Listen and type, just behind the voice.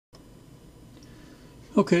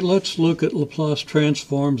Okay, let's look at Laplace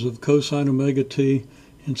transforms of cosine omega t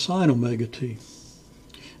and sine omega t.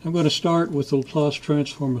 I'm going to start with the Laplace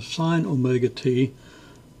transform of sine omega t.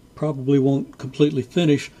 Probably won't completely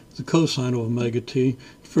finish the cosine of omega t.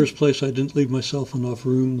 First place, I didn't leave myself enough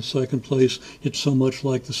room. The second place, it's so much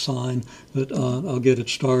like the sine that I'll get it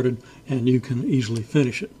started and you can easily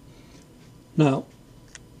finish it. Now,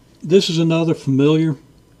 this is another familiar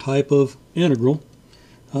type of integral.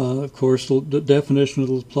 Of course, the definition of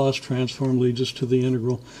the Laplace transform leads us to the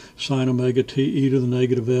integral sine omega t e to the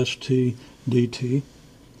negative st dt.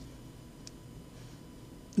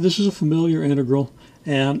 This is a familiar integral,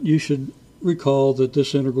 and you should recall that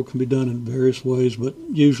this integral can be done in various ways, but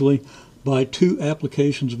usually by two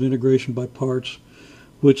applications of integration by parts,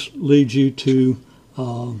 which leads you to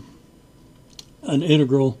an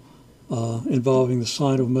integral involving the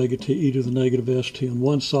sine of omega t e to the negative st on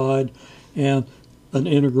one side, and an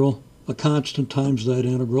integral, a constant times that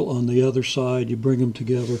integral on the other side. You bring them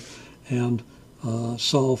together and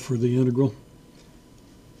solve for the integral.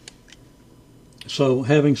 So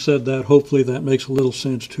having said that, hopefully that makes a little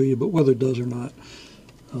sense to you, but whether it does or not,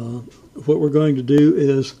 what we're going to do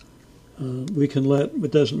is we can let,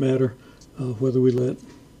 it doesn't matter whether we let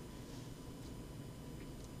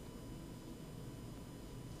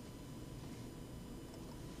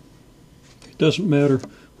doesn't matter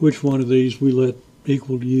which one of these we let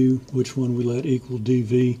equal to u, which one we let equal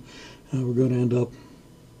dv. We're going to end up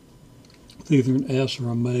with either an s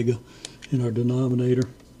or omega in our denominator.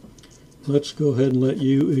 Let's go ahead and let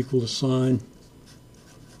u equal the sine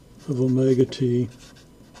of omega t,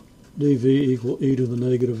 dv equal e to the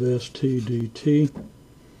negative st dt,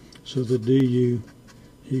 so that du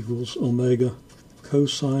equals omega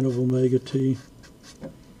cosine of omega t,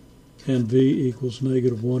 and v equals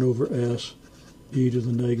negative 1 over s e to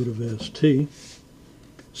the negative st,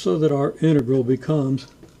 so that our integral becomes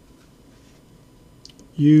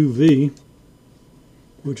uv,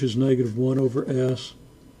 which is negative 1 over s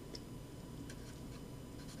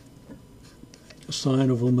sine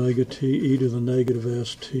of omega t e to the negative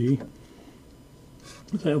st.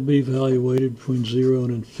 That will be evaluated between 0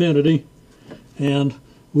 and infinity, and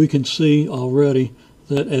we can see already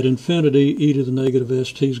that at infinity e to the negative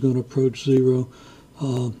st is going to approach 0.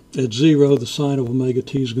 At 0, the sine of omega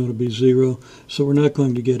t is going to be 0, so we're not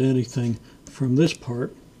going to get anything from this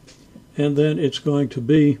part. And then it's going to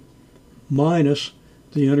be minus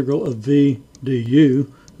the integral of v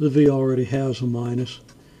du. The v already has a minus,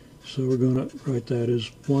 so we're going to write that as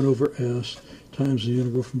 1 over s times the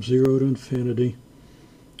integral from 0 to infinity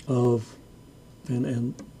of,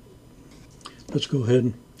 and let's go ahead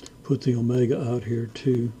and put the omega out here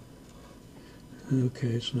too. Okay,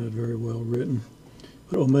 it's not very well written.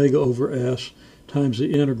 But omega over s times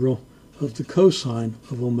the integral of the cosine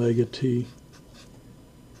of omega t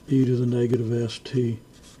e to the negative st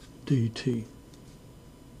dt.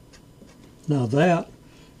 Now that,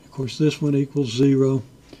 of course, this one equals 0.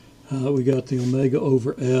 We got the omega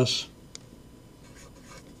over s.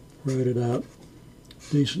 Write it out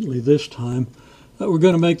decently this time. We're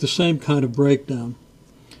going to make the same kind of breakdown.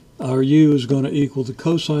 Our u is going to equal the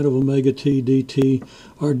cosine of omega t dt.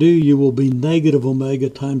 Our du will be negative omega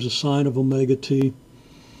times the sine of omega t.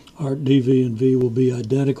 Our dv and v will be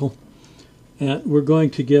identical. And we're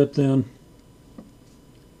going to get then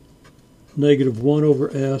negative 1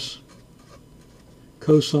 over s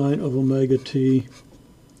cosine of omega t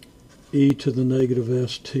e to the negative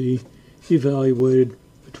st evaluated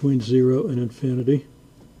between 0 and infinity.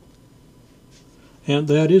 And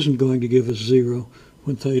that isn't going to give us 0.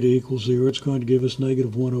 When theta equals 0, it's going to give us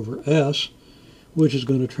negative 1 over s, which is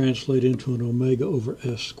going to translate into an omega over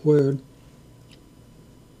s squared.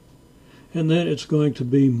 And then it's going to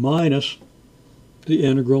be minus the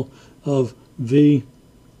integral of v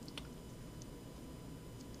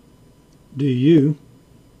du,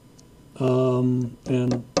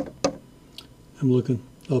 and I'm looking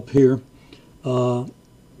up here.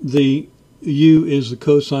 The u is the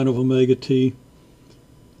cosine of omega t,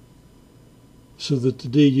 so that the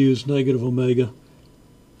du is negative omega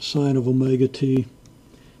sine of omega t.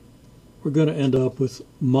 We're going to end up with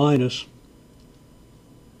minus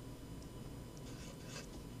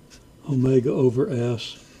omega over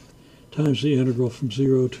s times the integral from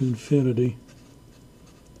 0 to infinity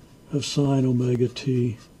of sine omega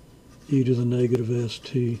t e to the negative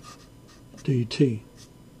st dt.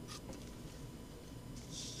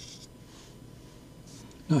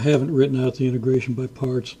 Now, I haven't written out the integration by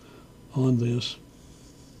parts on this,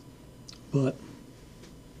 but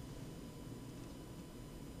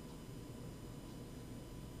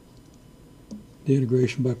the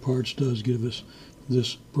integration by parts does give us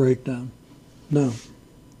this breakdown. Now,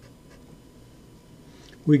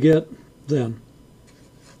 we get then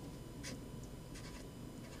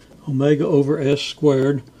omega over s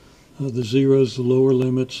squared. The 0 is the lower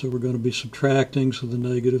limit, so we're going to be subtracting, so the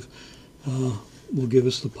negative will give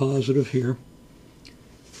us the positive here.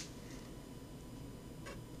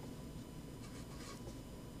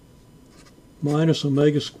 Minus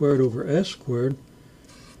omega squared over s squared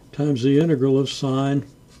times the integral of sine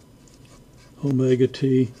omega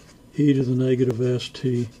t e to the negative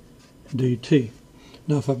st dt.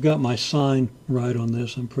 Now, if I've got my sign right on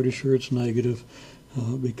this, I'm pretty sure it's negative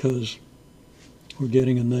because we're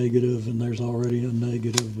getting a negative and there's already a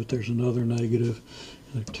negative, but there's another negative.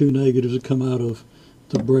 There are two negatives that come out of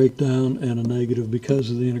the breakdown and a negative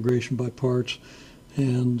because of the integration by parts,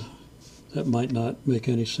 and that might not make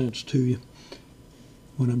any sense to you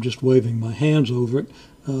when I'm just waving my hands over it,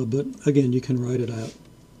 but again, you can write it out.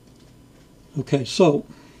 Okay, so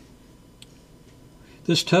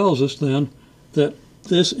this tells us then that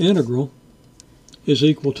this integral is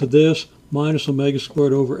equal to this minus omega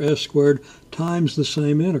squared over s squared times the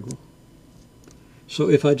same integral. So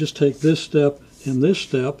if I just take this step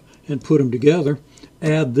and put them together,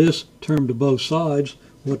 add this term to both sides,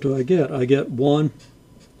 what do I get? I get 1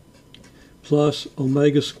 plus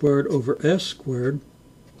omega squared over s squared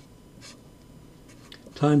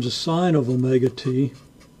times the sine of omega t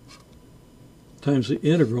times the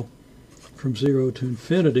integral from 0 to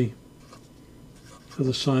infinity of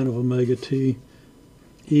the sine of omega t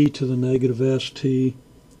e to the negative st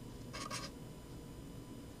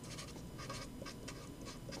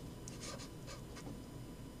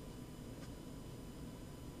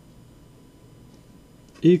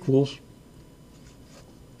equals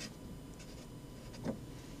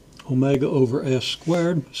omega over s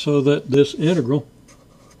squared, so that this integral,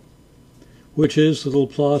 which is the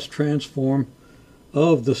Laplace transform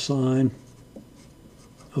of the sine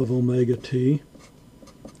of omega t,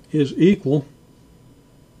 is equal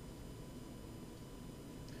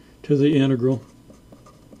to the integral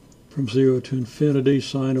from 0 to infinity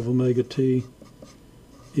sine of omega t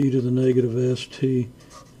e to the negative st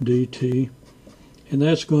dt, and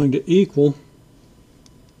that's going to equal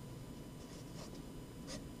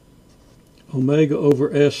omega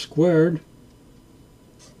over s squared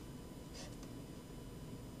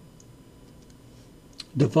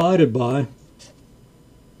divided by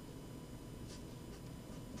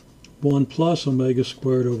 1 plus omega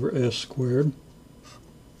squared over s squared.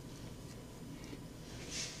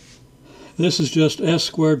 This is just s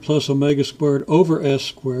squared plus omega squared over s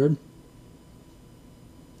squared.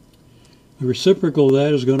 The reciprocal of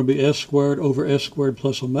that is going to be s squared over s squared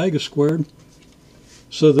plus omega squared,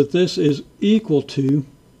 so that this is equal to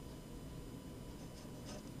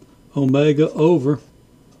omega over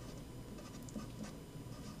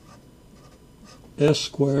s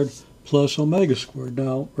squared plus omega squared. Now,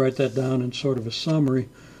 I'll write that down in sort of a summary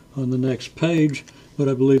on the next page, but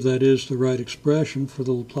I believe that is the right expression for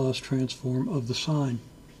the Laplace transform of the sine.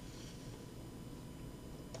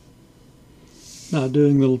 Now,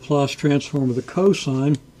 doing the Laplace transform of the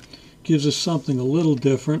cosine gives us something a little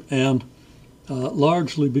different, and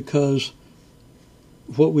largely because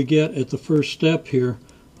what we get at the first step here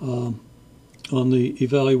on the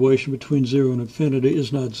evaluation between 0 and infinity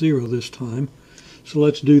is not 0 this time. So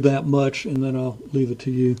let's do that much, and then I'll leave it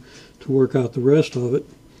to you to work out the rest of it.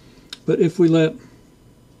 But if we let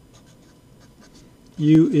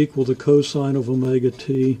u equal the cosine of omega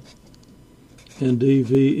t and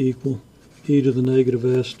dv equal e to the negative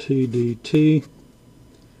st dt,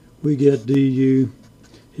 we get du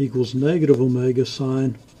equals negative omega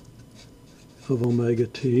sine of omega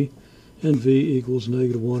t, and v equals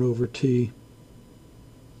negative 1 over t,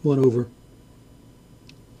 1 over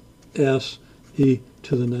s e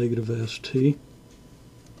to the negative st.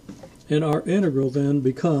 And our integral then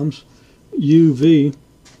becomes uv,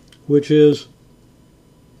 which is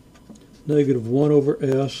negative 1 over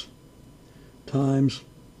s times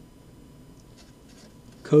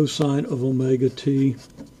cosine of omega t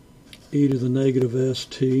e to the negative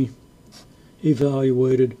st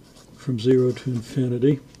evaluated from 0 to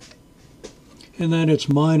infinity. And then it's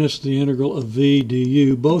minus the integral of v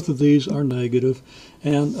du. Both of these are negative,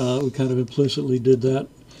 and we kind of implicitly did that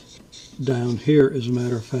down here as a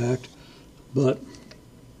matter of fact. But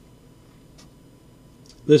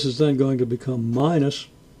this is then going to become minus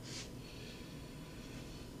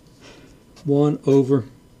 1 over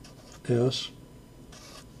s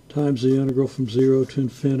times the integral from 0 to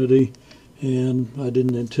infinity, and I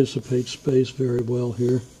didn't anticipate space very well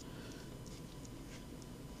here.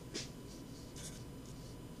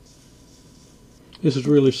 This is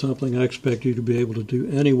really something I expect you to be able to do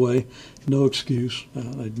anyway. No excuse.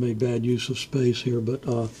 I made bad use of space here, but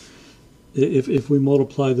if we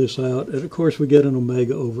multiply this out, and of course we get an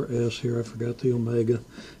omega over s here. I forgot the omega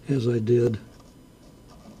as I did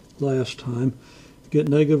last time. Get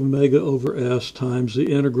negative omega over s times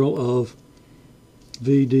the integral of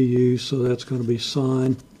v du, so that's going to be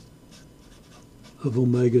sine of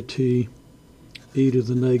omega t e to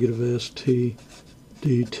the negative st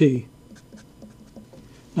dt.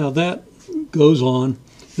 Now that goes on.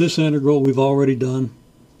 This integral we've already done,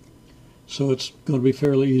 so it's going to be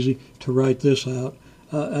fairly easy to write this out.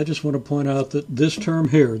 I just want to point out that this term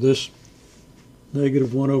here, this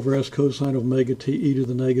negative 1 over s cosine of omega t e to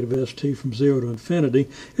the negative st from 0 to infinity.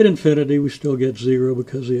 At infinity we still get 0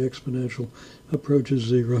 because the exponential approaches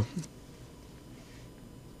 0.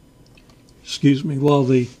 Excuse me, while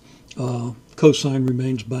the cosine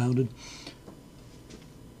remains bounded.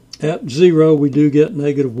 At 0 we do get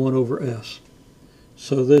negative 1 over s.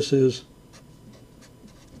 So this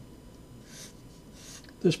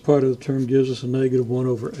part of the term gives us a negative 1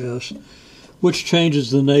 over s, which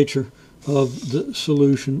changes the nature of the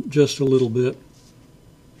solution just a little bit.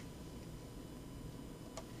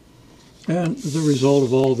 And the result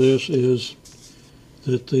of all this is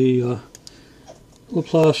that the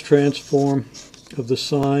Laplace transform of the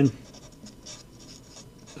sine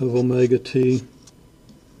of omega t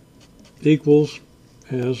equals,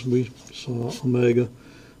 as we saw, omega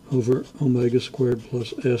over omega squared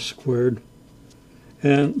plus s squared.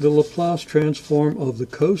 And the Laplace transform of the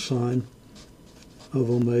cosine of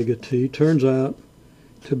omega t turns out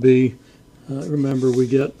to be, remember we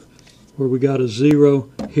get where we got a 0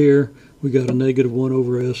 here, we got a negative 1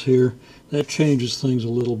 over s here. That changes things a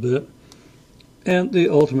little bit. And the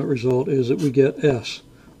ultimate result is that we get s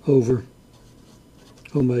over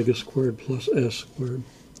omega squared plus s squared.